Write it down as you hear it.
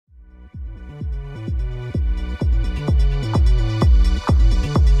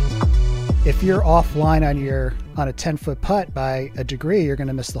if you're offline on a 10-foot putt by a degree, you're going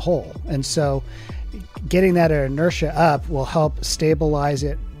to miss the hole. And so getting that inertia up will help stabilize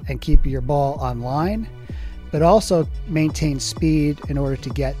it and keep your ball online, but also maintain speed in order to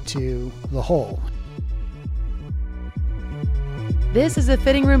get to the hole. This is the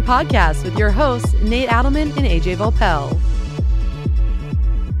Fitting Room Podcast with your hosts, Nate Adelman and AJ Volpel.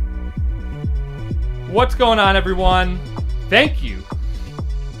 What's going on, everyone? Thank you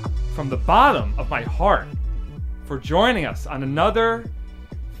from the bottom of my heart for joining us on another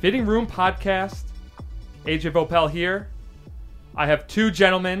Fitting Room Podcast. AJ Volpel here. I have two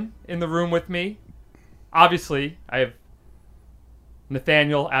gentlemen in the room with me. Obviously, I have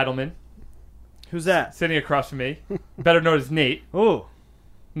Nathaniel Adelman. Who's that? Sitting across from me. Better known as Nate. Oh.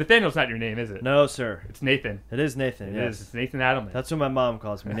 Nathaniel's not your name, is it? No, sir. It's Nathan. It is Nathan, It yes. is. It's Nathan Adelman. That's what my mom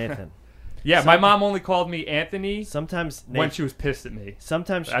calls me, Nathan. Yeah, my mom only called me Anthony Sometimes when she was pissed at me.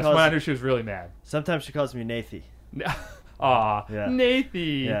 Sometimes she That's calls when I knew she was really mad. Sometimes she calls me Nathy. Aw, Yeah.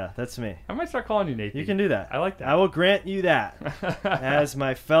 Nathy. Yeah, that's me. I might start calling you Nathan. You can do that. I like that. I will grant you that as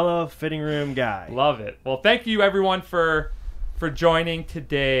my fellow fitting room guy. Love it. Well, thank you everyone for joining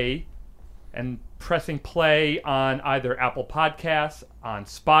today and pressing play on either Apple Podcasts, on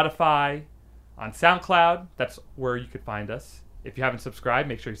Spotify, on SoundCloud. That's where you could find us. If you haven't subscribed,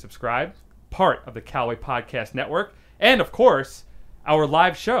 make sure you subscribe. Part of the Callaway Podcast Network. And, of course, our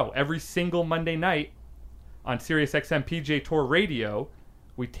live show every single Monday night on SiriusXM PGA Tour Radio.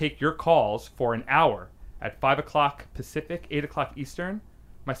 We take your calls for an hour at 5 o'clock Pacific, 8 o'clock Eastern.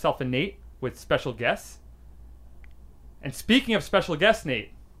 Myself and Nate with special guests. And speaking of special guests,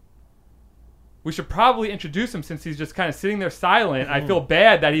 Nate, we should probably introduce him since he's just kind of sitting there silent. I feel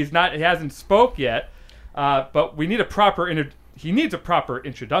bad that he hasn't spoke yet. But we need he needs a proper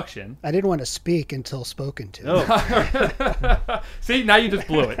introduction. I didn't want to speak until spoken to. Oh. See, now you just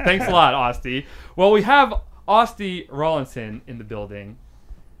blew it. Thanks a lot, Austie. Well, we have Austie Rawlinson in the building.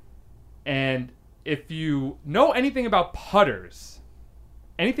 And if you know anything about putters,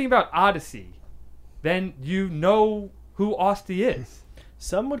 anything about Odyssey, then you know who Austie is.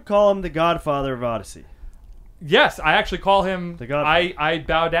 Some would call him the godfather of Odyssey. Yes, I actually call him. The godfather. I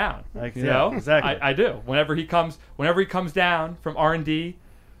bow down. You know, exactly. I do. Whenever he comes down from R&D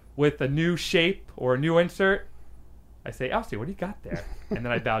with a new shape or a new insert, I say, Austie, what do you got there? And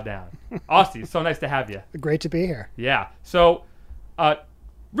then I bow down. Austie, it's so nice to have you. Great to be here. Yeah. So,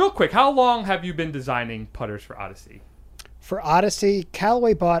 real quick, how long have you been designing putters for Odyssey? For Odyssey,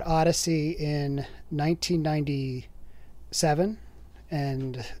 Callaway bought Odyssey in 1997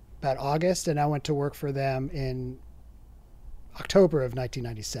 and about August, and I went to work for them in October of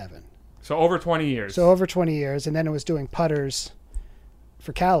 1997. So over 20 years. And then I was doing putters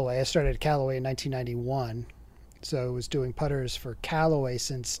for Callaway. I started at Callaway in 1991, so I was doing putters for Callaway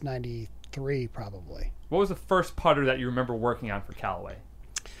since 93 probably. What was the first putter that you remember working on for Callaway?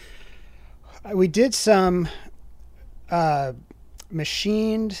 We did some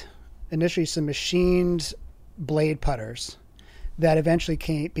machined blade putters that eventually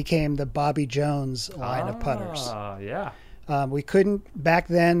became the Bobby Jones line of putters. Yeah. We couldn't, back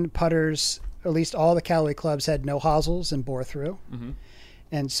then, putters, at least all the Callaway clubs had no hosels and bore through. Mm-hmm.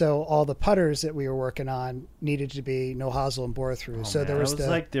 And so all the putters that we were working on needed to be no hosel and bore through. So there was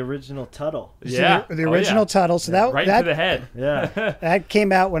like the original Tuttle. Yeah. The original Tuttle. So that right to the head. Yeah. That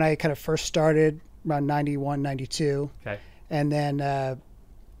came out when I kind of first started around 91, 92. Okay. And then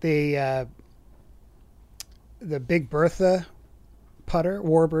the Big Bertha putter,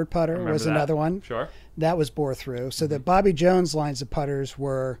 Warbird putter was another one. Sure. That was bore through. So the Bobby Jones lines of putters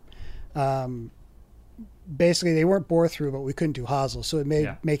were basically, they weren't bore through, but we couldn't do hosel. So it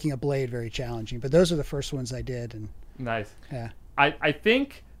made making a blade very challenging. But those are the first ones I did. And nice. Yeah. I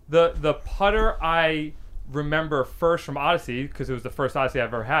think the putter I remember first from Odyssey, because it was the first Odyssey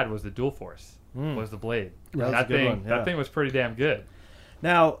I've ever had, was the Dual Force. Was the blade. That thing was pretty damn good.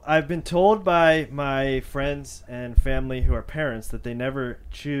 Now, I've been told by my friends and family who are parents that they never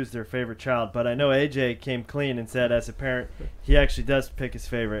choose their favorite child, but I know AJ came clean and said as a parent, he actually does pick his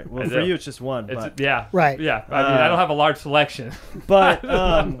favorite. Well, for you, it's just one. Yeah. Right. Yeah. I mean, I don't have a large selection. But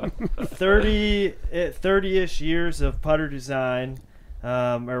 30-ish years of putter design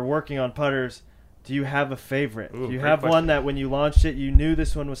or working on putters, do you have a favorite? Ooh, do you have one that when you launched it, you knew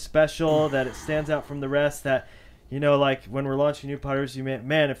this one was special, that it stands out from the rest, that... You know, like when we're launching new putters, you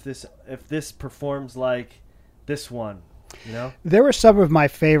man, if this performs like this one, you know? There were some of my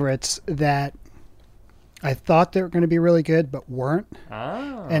favorites that I thought they were going to be really good, but weren't.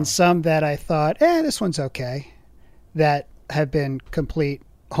 Ah. And some that I thought, this one's okay, that have been complete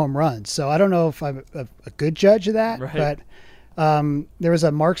home runs. So I don't know if I'm a good judge of that, right. but There was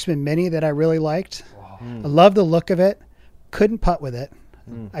a Marksman Mini that I really liked. I love the look of it. Couldn't putt with it.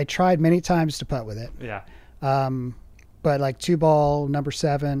 I tried many times to putt with it. Yeah. But like 2-ball, number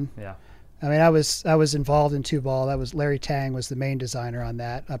 7. Yeah. I mean, I was involved in 2-ball. That was Larry Tang was the main designer on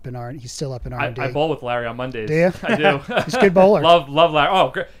that up in R. He's still up in R&D. I bowl with Larry on Mondays. Do you? I do. He's a good bowler. love Larry. Oh,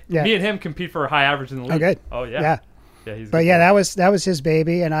 great. Yeah. Me and him compete for a high average in the league. Oh, good. Oh, yeah. Yeah. Yeah, he's. But yeah, that was his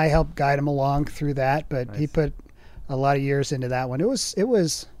baby, and I helped guide him along through that. But he Nice. put a lot of years into that one. It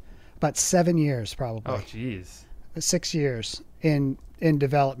was about 7 years, probably. Oh, jeez. 6 years in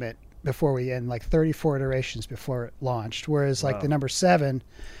development before we end, like 34 iterations before it launched. Whereas like the number 7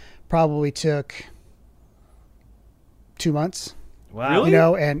 probably took 2 months. Wow. Really? You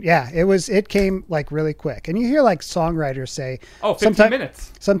know, and yeah, it came like really quick. And you hear like songwriters say, Oh, 15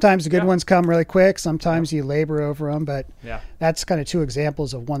 minutes. sometimes the good Yeah. ones come really quick. Sometimes you labor over them, but Yeah. that's kind of 2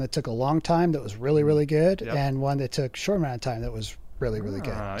 examples of one that took a long time that was really, really good, Yep. and one that took a short amount of time that was really, really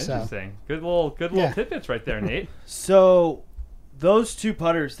good. Ah, So interesting. Good little Yeah. tidbits right there, Nate. So those 2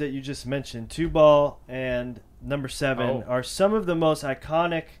 putters that you just mentioned, 2-ball and number 7, are some of the most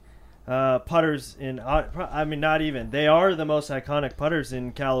iconic putters in. I mean, not even. They are the most iconic putters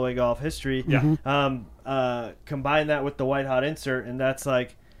in Callaway golf history. Yeah. Combine that with the white hot insert, and that's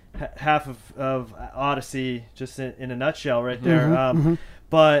like half of Odyssey, just in a nutshell, right there.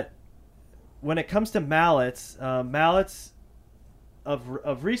 But when it comes to mallets, mallets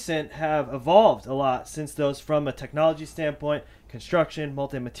of recent have evolved a lot since those, from a technology standpoint, construction,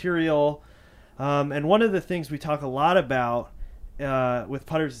 multi-material, and one of the things we talk a lot about with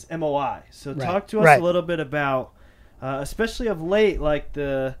putters is MOI. So talk to us a little bit about, especially of late, like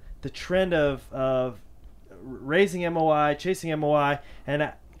the trend of raising MOI, chasing MOI, and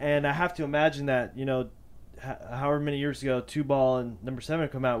I have to imagine that, you know, however many years ago 2-ball and number 7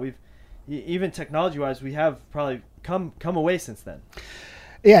 come out, we've even technology wise we have probably come away since then.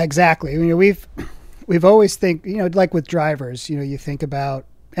 yeah, exactly. You know, we've always think, you know, like with drivers, you know, you think about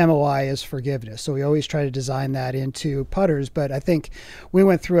MOI as forgiveness. So we always try to design that into putters. But I think we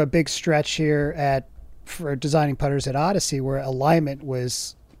went through a big stretch here for designing putters at Odyssey where alignment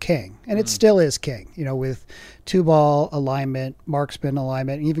was king, and it still is king, you know, with 2-ball alignment, marksman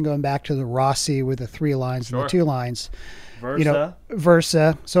alignment, even going back to the Rossi with the 3 lines and the 2 lines. Versa. You know,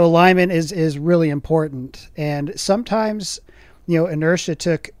 Versa. So alignment is really important. And sometimes, you know, inertia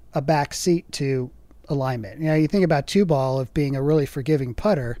took a back seat to alignment. You know, you think about 2-ball of being a really forgiving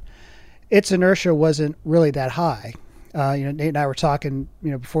putter, its inertia wasn't really that high. You know, Nate and I were talking,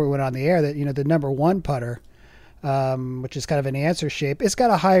 you know, before we went on the air that, you know, the number 1 putter, which is kind of an answer shape, it's got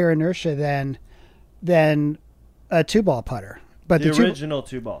a higher inertia than a 2-ball putter. But the original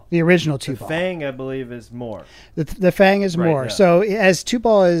 2-ball. The original 2-ball. The Fang, I believe, is more. The Fang is more. Yeah. So as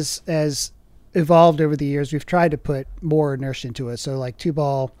 2-ball has evolved over the years, we've tried to put more inertia into it. So like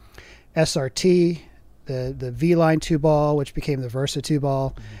 2-ball SRT, the V-line 2-ball, which became the Versa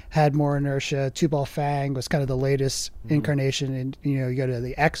 2-ball, had more inertia. 2-ball Fang was kind of the latest incarnation. And, you know, you go to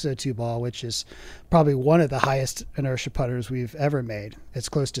the EXO 2-ball, which is probably one of the highest inertia putters we've ever made. It's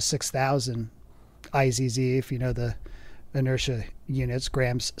close to 6,000 IZZ, if you know the inertia units,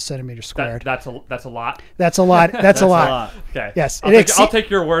 grams centimeter squared. That's a lot. That's a lot. That's a lot. Okay. Yes, I'll take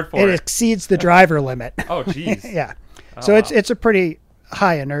your word for it. it. It exceeds the driver limit. Oh, geez. Yeah. Oh, So wow. it's a pretty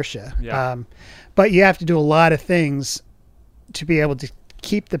high inertia. Yeah. But you have to do a lot of things to be able to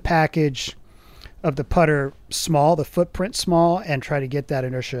keep the package of the putter small, the footprint small, and try to get that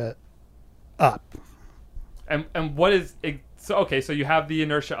inertia up. And what is so? Okay, so you have the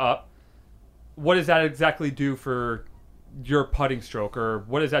inertia up. What does that exactly do for your putting stroke, or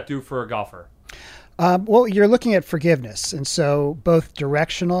what does that do for a golfer? Well, you're looking at forgiveness, and so both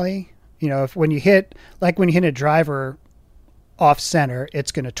directionally, you know, when you hit a driver off center,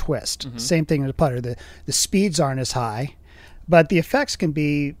 it's going to twist. Same thing with a putter. The speeds aren't as high, but the effects can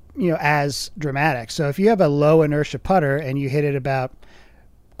be, you know, as dramatic. So if you have a low inertia putter and you hit it about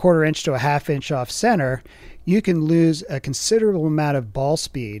 1/4 inch to a 1/2 inch off center, you can lose a considerable amount of ball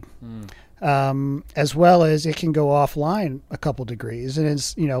speed. As well as it can go offline a couple degrees. And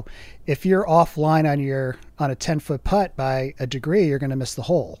it's, you know, if you're offline on a 10-foot putt by a degree, you're going to miss the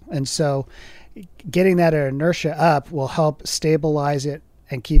hole. And so getting that inertia up will help stabilize it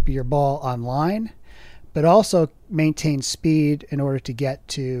and keep your ball online, but also maintain speed in order to get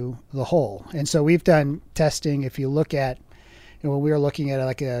to the hole. And so we've done testing. If you look at, you know, when we were looking at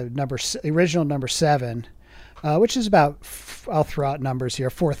like original number 7, which is about, I'll throw out numbers here,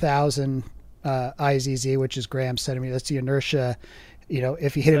 4,000 IZZ, which is grams centimeter. That's the inertia. You know,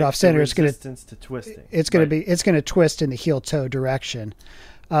 if you hit it off center, it's going to twisting. It's going to twist in the heel toe direction.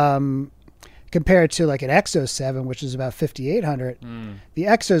 compared to like an Exo 7, which is about 5,800. The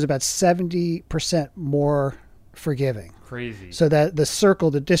Exo is about 70% more forgiving. Crazy. So that the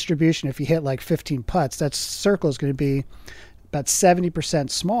circle, the distribution, if you hit like 15 putts, that circle is going to be about 70%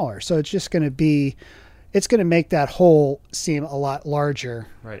 smaller. So it's just going to be, it's going to make that hole seem a lot larger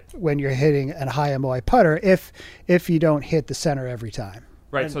when you're hitting a high MOI putter if you don't hit the center every time.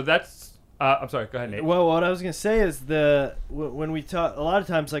 Right. So that's, I'm sorry, go ahead, Nate. Well, what I was going to say is when we talk, a lot of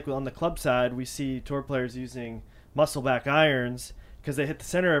times, like on the club side, we see tour players using muscle back irons because they hit the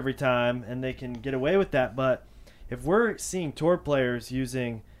center every time and they can get away with that. But if we're seeing tour players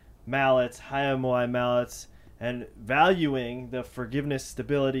using mallets, high MOI mallets, and valuing the forgiveness,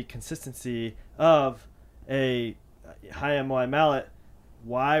 stability, consistency of a high MOI mallet,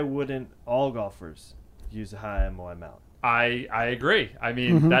 why wouldn't all golfers use a high MOI mallet? I agree. I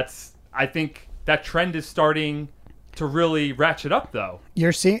mean, I think that trend is starting to really ratchet up, though.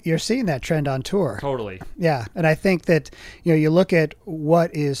 You're seeing that trend on tour. Totally. Yeah, and I think that you look at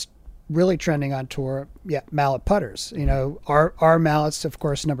what is really trending on tour, mallet putters. Our mallets, of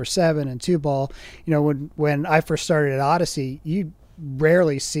course, number 7 and 2-ball. When I first started at Odyssey, you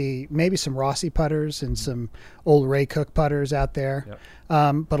rarely see maybe some Rossi putters and some old Ray Cook putters out there.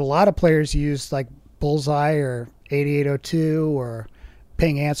 Yep. But a lot of players use like Bullseye or 8802 or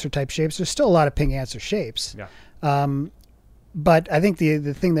ping answer type shapes. There's still a lot of ping answer shapes. Yeah. But I think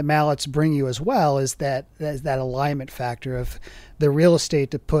the thing that mallets bring you as well is that alignment factor of the real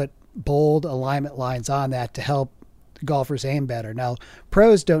estate to put bold alignment lines on that to help golfers aim better. Now,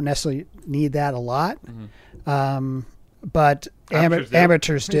 pros don't necessarily need that a lot, but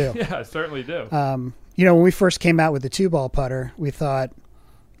amateurs do. Yeah, certainly do. When we first came out with the 2-ball putter, we thought,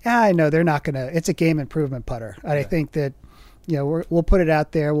 I know they're not going to, it's a game improvement putter. And I think that, we'll put it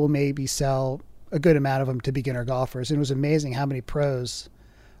out there. We'll maybe sell a good amount of them to beginner golfers. And it was amazing how many pros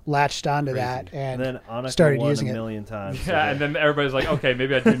latched onto that and then Annika started won using a it million times. Yeah, and then everybody's like, okay,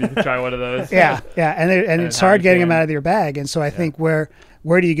 maybe I do need to try one of those. Yeah, and it's hard getting them out of your bag. And so I think where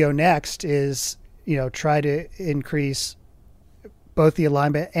do you go next is, try to increase both the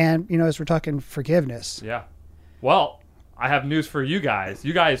alignment and, as we're talking forgiveness. Yeah. Well, I have news for you guys.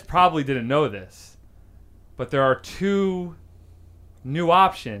 You guys probably didn't know this, but there are 2 new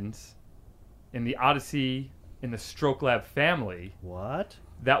options in the Odyssey in the Stroke Lab family. What?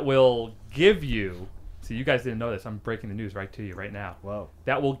 That will give you, so you guys didn't know this, I'm breaking the news right to you right now. Whoa.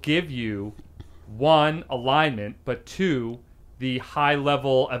 That will give you 1, alignment, but 2, the high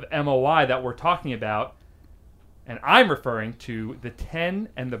level of MOI that we're talking about. And I'm referring to the 10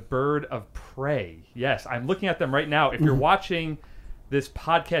 and the Bird of Prey. Yes, I'm looking at them right now. If you're watching this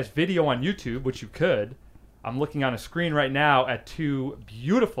podcast video on YouTube, which you could, I'm looking on a screen right now at 2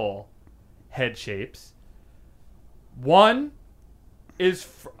 beautiful head shapes. One is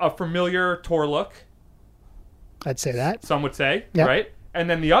a familiar tour look. I'd say that. Some would say, right? And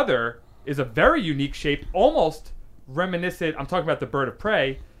then the other is a very unique shape, almost reminiscent. I'm talking about the Bird of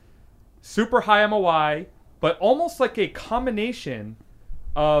Prey. Super high MOI, but almost like a combination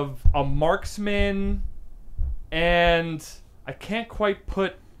of a marksman and I can't quite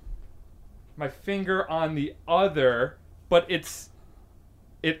put my finger on the other, but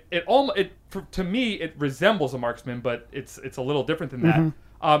to me it resembles a marksman, but it's a little different than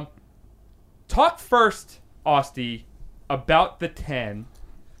that. Talk first, Austie, about the 10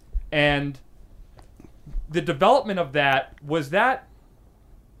 and the development of that. Was that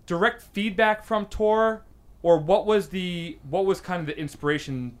direct feedback from tour, or what was kind of the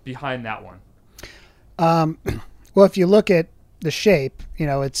inspiration behind that one? Well, if you look at the shape,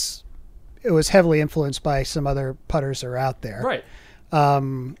 it was heavily influenced by some other putters that are out there. Right.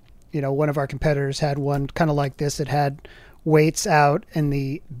 One of our competitors had one kind of like this. It had weights out in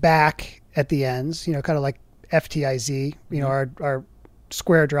the back at the ends, kind of like FTIZ, our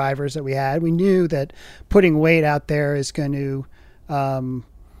square drivers that we had. We knew that putting weight out there is going to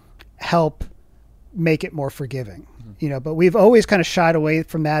help make it more forgiving, but we've always kind of shied away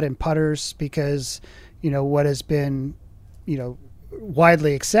from that in putters because, what has been,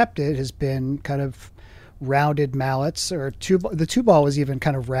 widely accepted has been kind of rounded mallets, or the 2-ball was even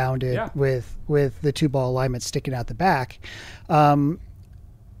kind of rounded with the 2-ball alignment sticking out the back.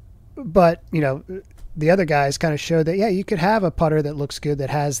 But, the other guys kind of showed that, you could have a putter that looks good that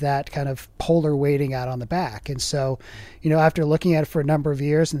has that kind of polar weighting out on the back. And so, after looking at it for a number of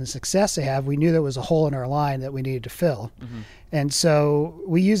years and the success they have, we knew there was a hole in our line that we needed to fill. And so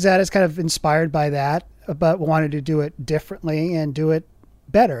we used that as kind of inspired by that, but wanted to do it differently and do it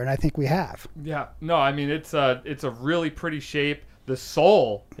better. And I think we have. Yeah. No, I mean, it's a really pretty shape. The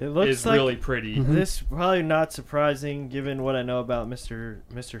sole is like really pretty. This probably not surprising given what I know about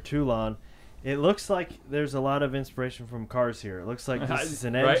Mr. Toulon. It looks like there's a lot of inspiration from cars here. It looks like this is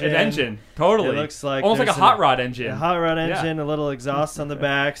an engine. Right? An engine, totally. It looks like almost like a hot rod engine. A hot rod engine, a little exhaust on the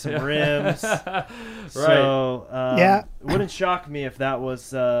back, some rims. Right. So it wouldn't shock me if that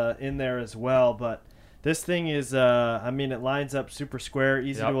was in there as well. But this thing is, it lines up super square,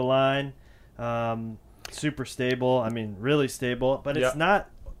 easy to align, super stable. Really stable. But it's not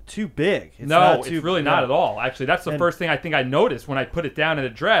too big. It's really not at all. Actually, that's the first thing I think I noticed when I put it down in a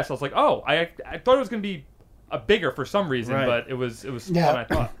dress. I was like, oh, I thought it was going to be bigger for some reason, but it was smaller than I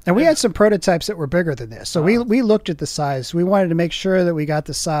thought. And we had some prototypes that were bigger than this. So we looked at the size. We wanted to make sure that we got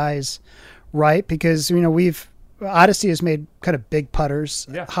the size right because, Odyssey has made kind of big putters,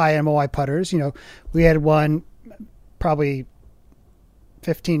 high MOI putters. We had one probably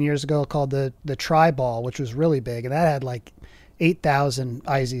 15 years ago called the Tri-Ball, which was really big. And that had like 8,000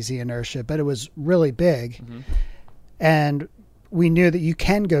 IZZ inertia, but it was really big. Mm-hmm. And we knew that you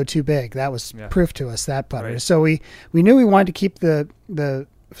can go too big. That was proof to us, that putter. Right. So we knew we wanted to keep the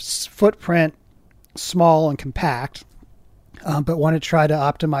footprint small and compact, but wanted to try to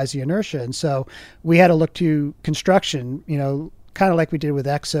optimize the inertia. And so we had to look to construction, kind of like we did with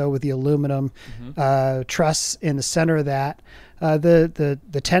EXO with the aluminum truss in the center of that.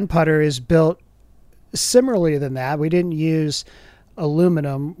 The 10 putter is built similarly than that. We didn't use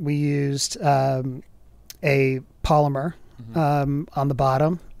aluminum. We used a polymer on the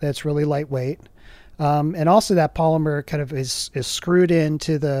bottom that's really lightweight. And also that polymer kind of is screwed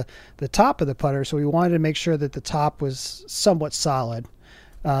into the top of the putter. So we wanted to make sure that the top was somewhat solid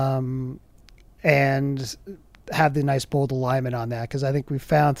and have the nice bold alignment on that. Because I think we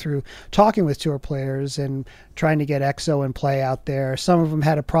found through talking with tour players and trying to get EXO in play out there, some of them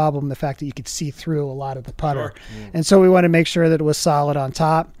had a problem, the fact that you could see through a lot of the putter. Sure. And so we wanted to make sure that it was solid on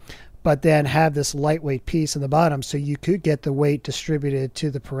top, but then have this lightweight piece in the bottom so you could get the weight distributed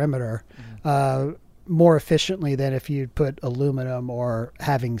to the perimeter more efficiently than if you'd put aluminum or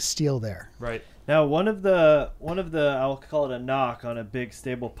having steel there. Right. Now, one of the I'll call it a knock on a big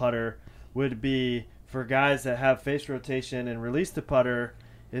stable putter would be for guys that have face rotation and release the putter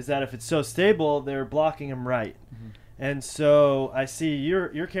is that if it's so stable, they're blocking them right. Mm-hmm. And so I see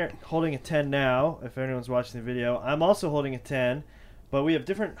you're holding a 10 now, if anyone's watching the video. I'm also holding a 10, but we have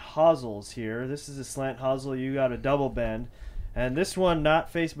different hosels here. This is a slant hosel. You got a double bend. And this one,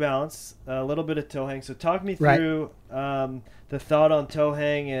 not face balance, a little bit of toe hang. So talk me through the thought on toe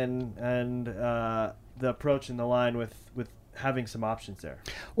hang and the approach in the line with having some options there.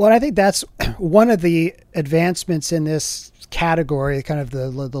 Well, I think that's one of the advancements in this category, kind of the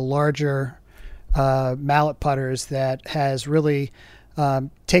larger mallet putters that has really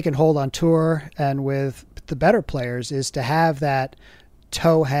taken hold on tour and with the better players is to have that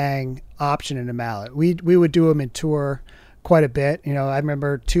toe hang option in a mallet. We would do them in tour quite a bit. I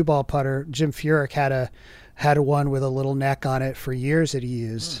remember 2-ball putter, Jim Furyk had a one with a little neck on it for years that he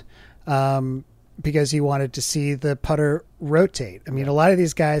used. Because he wanted to see the putter rotate. A lot of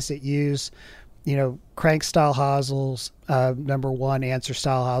these guys that use, crank style hosels, number one answer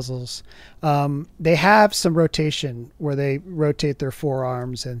style hosels, they have some rotation where they rotate their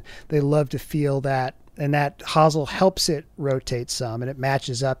forearms and they love to feel that. And that hosel helps it rotate some and it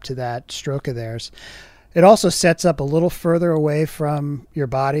matches up to that stroke of theirs. It also sets up a little further away from your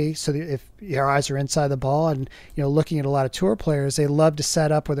body so that if your eyes are inside the ball and, looking at a lot of tour players, they love to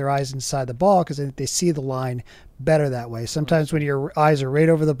set up with their eyes inside the ball because they see the line better that way. Sometimes when your eyes are right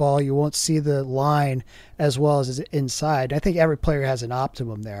over the ball, you won't see the line as well as inside. I think every player has an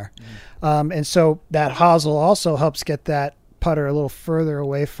optimum there. And so that hosel also helps get that putter a little further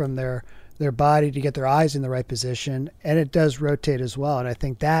away from their body to get their eyes in the right position. And it does rotate as well. And I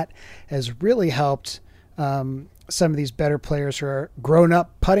think that has really helped some of these better players who are grown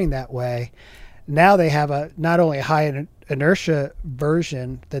up putting that way. Now they have not only a high inertia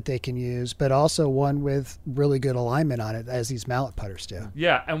version that they can use, but also one with really good alignment on it, as these mallet putters do.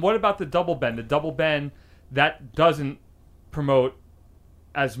 Yeah, and what about the double bend? The double bend, that doesn't promote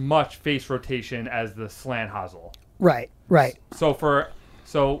as much face rotation as the slant hosel. Right. So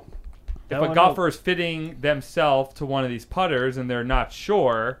if a golfer is fitting themselves to one of these putters and they're not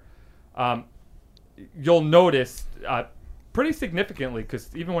sure, you'll notice pretty significantly,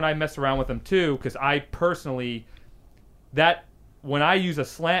 because even when I mess around with them too, because I personally, when I use a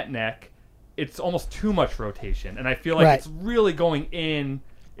slant neck, it's almost too much rotation, and I feel like it's really going in.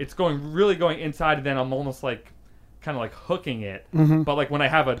 It's really going inside, and then I'm almost like kind of like hooking it. Mm-hmm. But like when I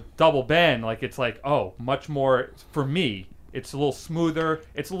have a double bend, like it's like much more for me. It's a little smoother.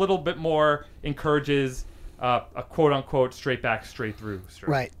 It's a little bit more encourages a quote unquote straight back, straight through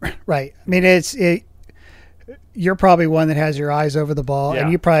stroke. Right. you're probably one that has your eyes over the ball, Yeah.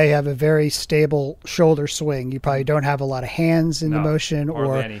 and you probably have a very stable shoulder swing. You probably don't have a lot of hands in the motion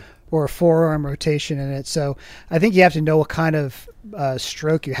hardly or a forearm rotation in it. So I think you have to know what kind of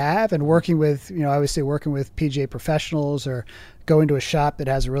stroke you have, and working with, I always say working with PGA professionals or going to a shop that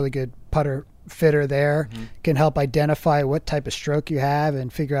has a really good putter fitter there can help identify what type of stroke you have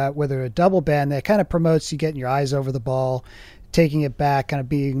and figure out whether a double bend that kind of promotes you getting your eyes over the ball, taking it back, kind of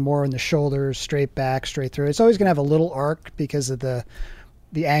being more in the shoulders, straight back, straight through. It's always going to have a little arc because of the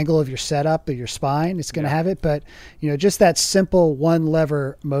angle of your setup of your spine. It's going to have it, but just that simple one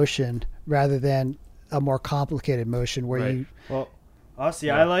lever motion rather than a more complicated motion where you. Well,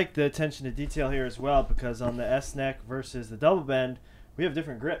 Aussie, I like the attention to detail here as well, because on the S neck versus the double bend, we have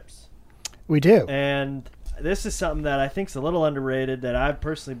different grips. We do. And this is something that I think is a little underrated that I've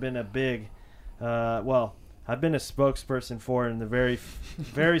personally been a big, I've been a spokesperson for in the very,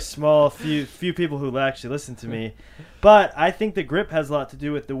 very small few people who actually listen to me. But I think the grip has a lot to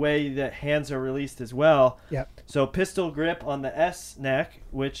do with the way that hands are released as well. Yep. So pistol grip on the S neck,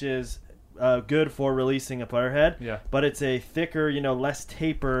 which is good for releasing a putter head. Yeah. But it's a thicker, less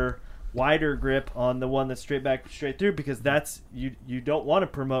taper, wider grip on the one that's straight back, straight through, because that's you don't want to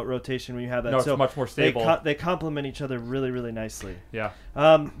promote rotation when you have that. No, it's much more stable. They complement each other really, really nicely. Yeah.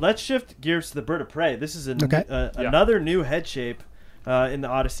 Let's shift gears to the bird of prey. This is another new head shape in the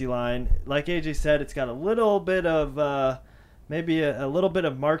Odyssey line. Like AJ said, it's got a little bit of maybe a little bit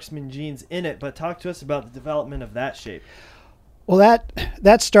of marksman genes in it. But talk to us about the development of that shape. Well,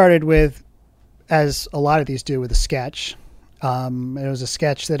 that started with, as a lot of these do, with a sketch. It was a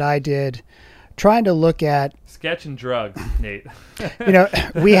sketch that I did trying to look at sketch and drugs, Nate.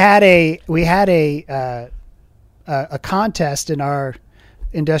 we had a contest in our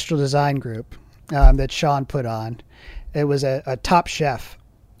industrial design group that Sean put on. It was a Top Chef.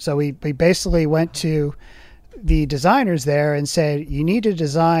 So we basically went to the designers there and said, you need to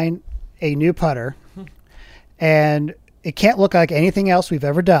design a new putter, and it can't look like anything else we've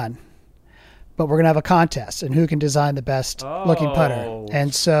ever done. But we're going to have a contest and who can design the best looking putter.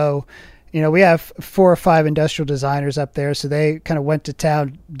 And so, we have 4 or 5 industrial designers up there. So they kind of went to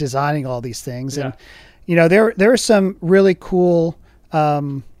town designing all these things. Yeah. And, there are some really cool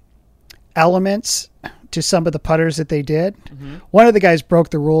elements to some of the putters that they did. Mm-hmm. One of the guys broke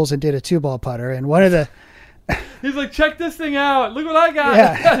the rules and did a 2-ball putter. And one of the... He's like, check this thing out. Look what I got.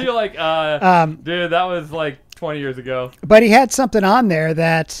 Yeah. You're like, dude, that was like 20 years ago. But he had something on there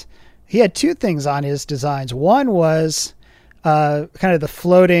that... He had 2 things on his designs. One was kind of the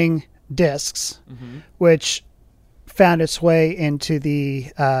floating discs, which found its way into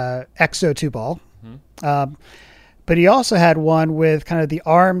the EXO 2-ball. Mm-hmm. But he also had one with kind of the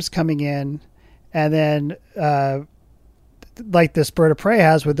arms coming in, and then like this bird of prey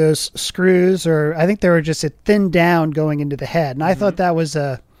has with those screws, or I think they were just a thin down going into the head. And I thought that was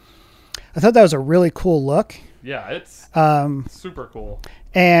a really cool look. Yeah, it's super cool.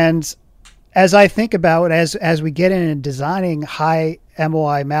 And as I think about it, as we get in and designing high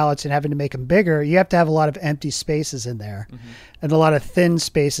MOI mallets and having to make them bigger, you have to have a lot of empty spaces in there and a lot of thin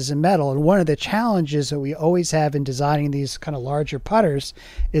spaces in metal. And one of the challenges that we always have in designing these kind of larger putters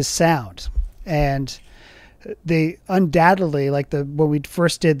is sound. And they undoubtedly, like when we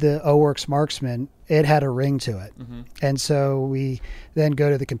first did the O-Works Marksman, it had a ring to it. Mm-hmm. And so we then go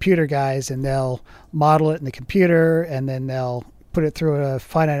to the computer guys and they'll model it in the computer, and then they'll put it through a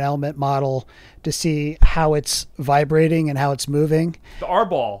finite element model to see how it's vibrating and how it's moving. The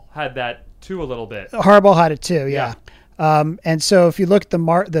R-Ball had that too a little bit. Hardball had it too, yeah. And so if you look at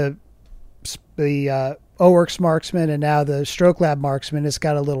the O-Works Marksman and now the Stroke Lab Marksman, it's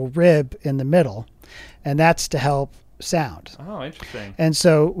got a little rib in the middle, and that's to help sound. Oh, interesting. And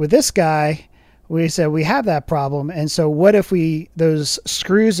so with this guy, we said we have that problem, and so what if those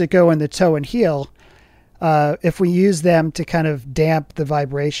screws that go in the toe and heel, if we use them to kind of damp the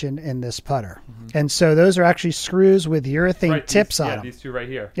vibration in this putter. Mm-hmm. And so those are actually screws with urethane tips on them. These 2 right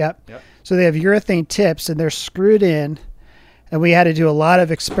here. Yep. So they have urethane tips and they're screwed in, and we had to do a lot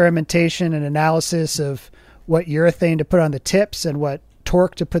of experimentation and analysis of what urethane to put on the tips and what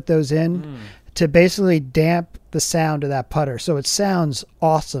torque to put those in to basically damp the sound of that putter. So it sounds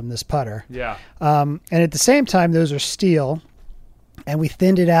awesome, this putter. Yeah. And at the same time, those are steel, and we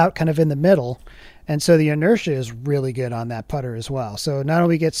thinned it out kind of in the middle. And so the inertia is really good on that putter as well. So not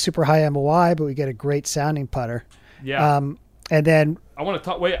only get super high MOI, but we get a great sounding putter. Yeah. And then I want to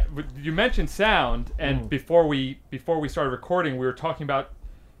talk. Wait, you mentioned sound, and before we started recording, we were talking about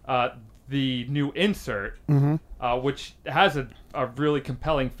the new insert, mm-hmm. Which has a really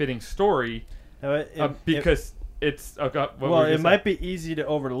compelling fitting story. Because it's it might be easy to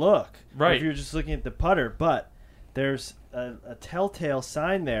overlook right if you're just looking at the putter, but there's a telltale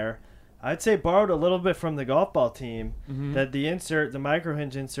sign there. I'd say borrowed a little bit from the golf ball team that the micro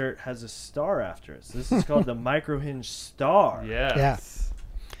hinge insert has a star after it. So this is called the micro hinge star. Yes.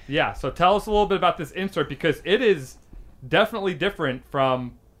 Yeah. So tell us a little bit about this insert, because it is definitely different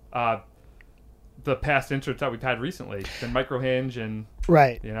from the past inserts that we've had recently, the micro hinge and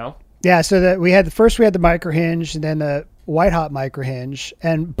right. Yeah. So that we had the micro hinge and then the white hot micro hinge,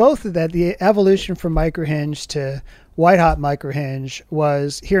 and both of that, the evolution from micro hinge to white hot micro hinge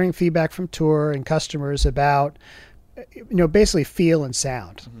was hearing feedback from tour and customers about, basically feel and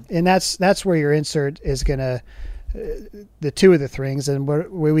sound. And that's where your insert is going to, the two of the things. And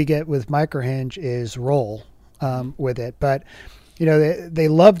where we get with micro hinge is roll with it. But, they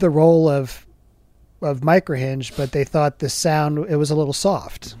love the roll of micro hinge, but they thought the sound, it was a little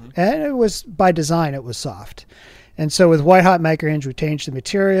soft. And it was, by design, it was soft. And so with white hot micro hinge, we changed the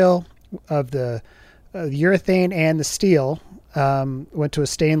material of the urethane and the steel, went to a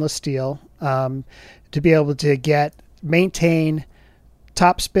stainless steel to be able to maintain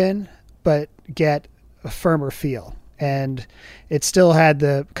top spin, but get a firmer feel. And it still had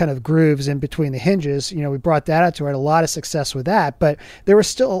the kind of grooves in between the hinges. We brought that out to it, had a lot of success with that, but there were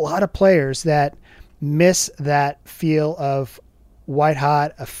still a lot of players that miss that feel of white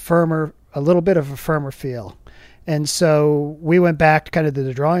hot, a little bit of a firmer feel. And so we went back to kind of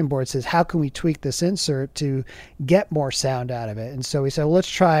the drawing board, says, how can we tweak this insert to get more sound out of it? And so we said, well, let's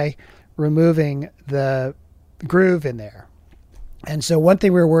try removing the groove in there. And so one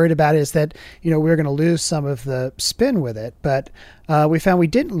thing we were worried about is that, we were going to lose some of the spin with it, but we found we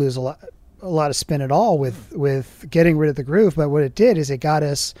didn't lose a lot of spin at all with getting rid of the groove. But what it did is it got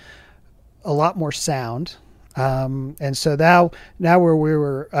us a lot more sound. And so now where we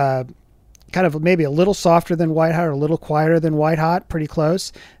were, kind of maybe a little softer than white hot or a little quieter than white hot, pretty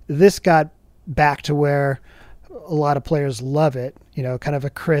close. This got back to where a lot of players love it, kind of a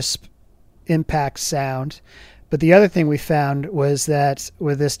crisp impact sound. But the other thing we found was that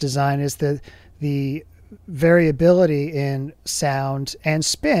with this design is that the variability in sound and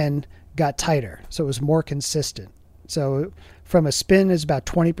spin got tighter. So it was more consistent. So from a spin is about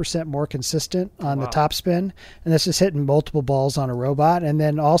 20% more consistent on the top spin. And this is hitting multiple balls on a robot. And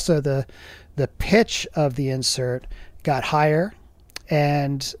then also the pitch of the insert got higher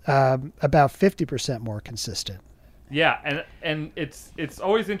and about 50% more consistent. Yeah, and it's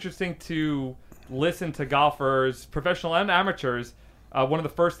always interesting to listen to golfers, professional and amateurs. One of the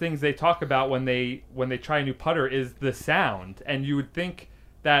first things they talk about when they try a new putter is the sound. And you would think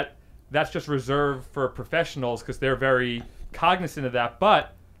that that's just reserved for professionals because they're very cognizant of that.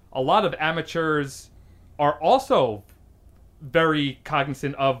 But a lot of amateurs are also very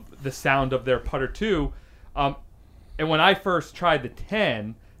cognizant of the sound of their putter too. And when I first tried the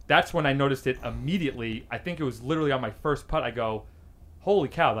 10, that's when I noticed it immediately. I think it was literally on my first putt. I go, holy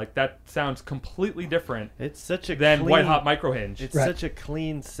cow, like that sounds completely different. It's such a than white hot micro hinge. It's such a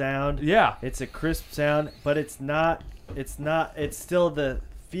clean sound. Yeah. It's a crisp sound, but it's still the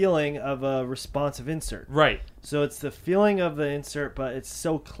feeling of a responsive insert. Right. So it's the feeling of the insert, but it's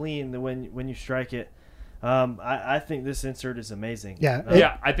so clean that when you strike it. I think this insert is amazing.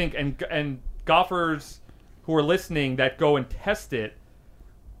 Yeah. I think and golfers who are listening that go and test it,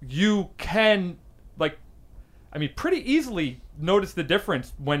 you can pretty easily notice the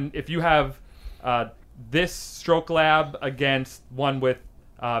difference if you have this stroke lab against one with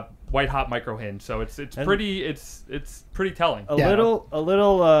white hot micro hinge. So it's pretty telling. A little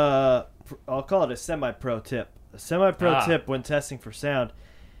I'll call it a semi-pro tip. A semi-pro tip when testing for sound.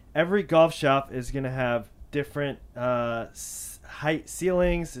 Every golf shop is going to have different height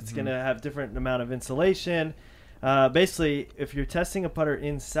ceilings. It's going to have different amount of insulation. Basically, if you're testing a putter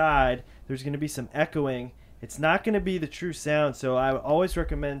inside, there's going to be some echoing. It's not going to be the true sound. So I would always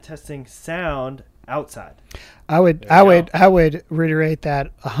recommend testing sound outside. I would reiterate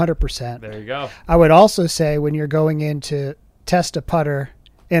that 100%. There you go. I would also say when you're going in to test a putter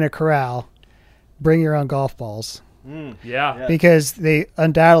in a corral, bring your own golf balls. Yeah. Because they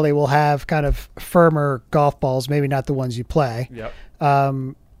undoubtedly will have kind of firmer golf balls, maybe not the ones you play. Yep.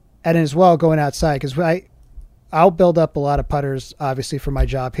 And as well going outside, because I'll build up a lot of putters, obviously, for my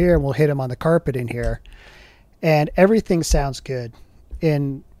job here, and we'll hit them on the carpet in here. And everything sounds good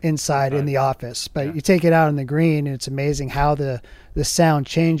inside in the office. But you take it out on the green, and it's amazing how the sound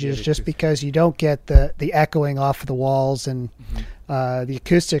changes just because you don't get the echoing off of the walls, and the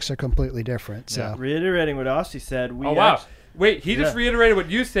acoustics are completely different. So reiterating what Aussie said, Wait, he just reiterated what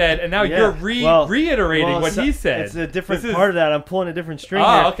you said, and now you're reiterating what he said. It's a different part of that. I'm pulling a different string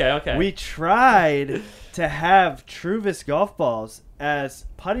here. Okay. We tried to have Truvis golf balls as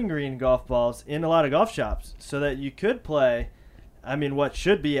putting green golf balls in a lot of golf shops so that you could play, what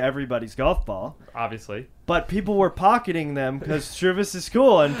should be everybody's golf ball. Obviously. But people were pocketing them because Truvis is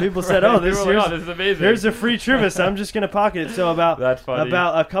cool, and people said, this is amazing. Here's a free Truvis. I'm just going to pocket it. So That's funny.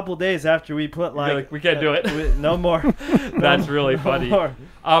 about a couple days after we put we can't do it. No more. That's really funny. More.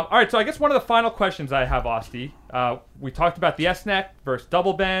 All right, so I guess one of the final questions I have, Osti, we talked about the S-neck versus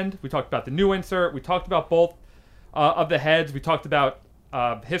double bend. We talked about the new insert. We talked about both of the heads. We talked about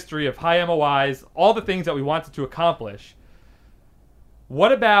history of high MOIs, all the things that we wanted to accomplish.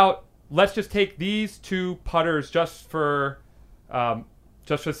 What about, let's just take these two putters just for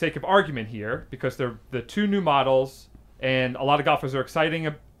the sake of argument here, because they're the two new models, and a lot of golfers are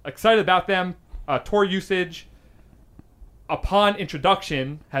excited about them. Tour usage upon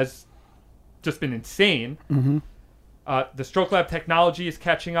introduction has just been insane. Mm-hmm. The Stroke Lab technology is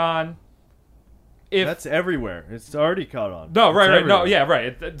catching on. That's everywhere. It's already caught on. No, right. Everywhere. No, yeah,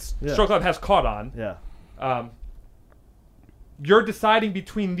 right. Stroke Lab has caught on. Yeah. You're deciding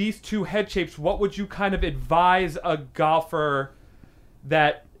between these two head shapes. What would you kind of advise a golfer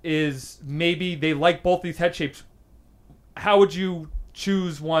that is maybe they like both these head shapes? How would you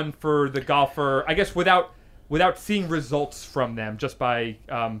choose one for the golfer, I guess, without seeing results from them, just by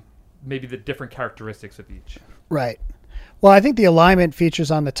maybe the different characteristics of each? Right. Well, I think the alignment features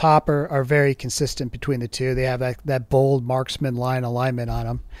on the top are very consistent between the two. They have that bold marksman line alignment on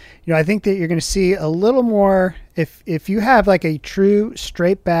them. I think that you're going to see a little more if you have like a true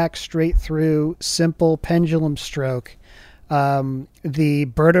straight back, straight through, simple pendulum stroke. The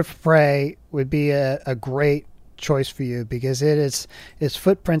bird of prey would be a great choice for you because its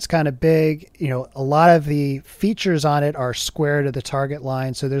footprint's kind of big. A lot of the features on it are square to the target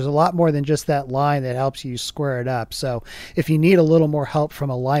line, so there's a lot more than just that line that helps you square it up. So if you need a little more help from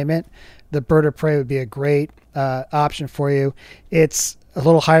alignment, the bird of prey would be a great option for you. It's a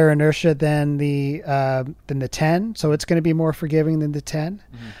little higher inertia than the 10, so it's going to be more forgiving than the 10.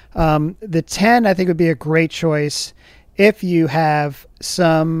 Mm-hmm. The 10 I think would be a great choice if you have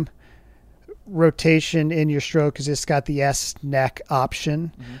some rotation in your stroke because it's got the S neck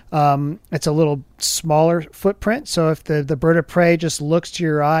option. Mm-hmm. It's a little smaller footprint, so if the bird of prey just looks to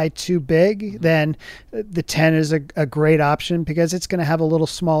your eye too big, mm-hmm. then the 10 is a great option because it's going to have a little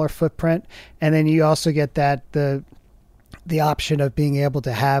smaller footprint, and then you also get that the option of being able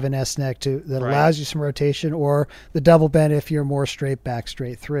to have an S neck that right. allows you some rotation, or the double bend if you're more straight back,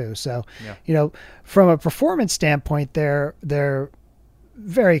 straight through. So, from a performance standpoint, they're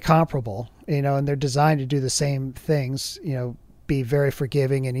very comparable, and they're designed to do the same things, be very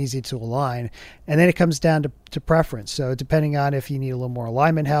forgiving and easy to align. And then it comes down to preference. So depending on if you need a little more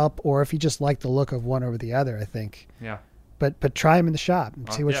alignment help or if you just like the look of one over the other, I think. Yeah. But try them in the shop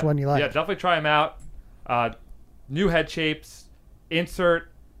and see which one you like. Yeah, definitely try them out. New head shapes,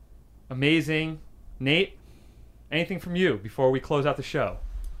 insert, amazing. Nate, anything from you before we close out the show?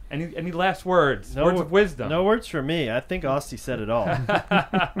 Any last words? Words of wisdom? No words from me. I think Osti said it all.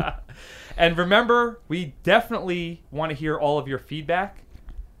 And remember, we definitely want to hear all of your feedback.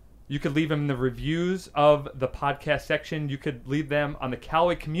 You could leave them in the reviews of the podcast section. You could leave them on the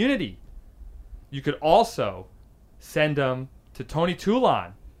Callaway community. You could also send them to Tony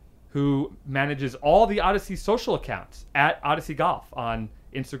Toulon, who manages all the Odyssey social accounts at Odyssey Golf on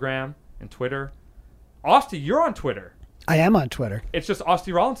Instagram and Twitter. Osti, you're on Twitter. I am on Twitter. It's just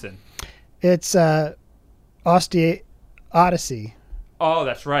Osti Rawlinson. It's Osti Odyssey. Oh,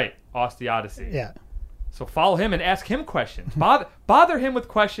 that's right. Osti Odyssey. Yeah. So follow him and ask him questions. Bother him with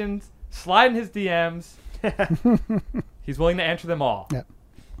questions. Slide in his DMs. He's willing to answer them all. Yep.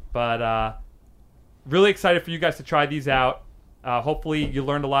 But really excited for you guys to try these out. Hopefully you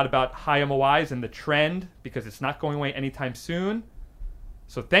learned a lot about high MOIs and the trend, because it's not going away anytime soon.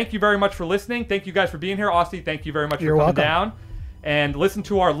 So thank you very much for listening. Thank you guys for being here. Osti, thank you very much for coming down. And listen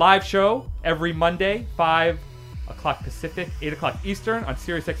to our live show every Monday, 5 o'clock Pacific, 8 o'clock Eastern on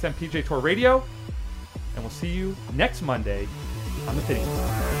SiriusXM PGA Tour Radio. And we'll see you next Monday on the Fitting Room.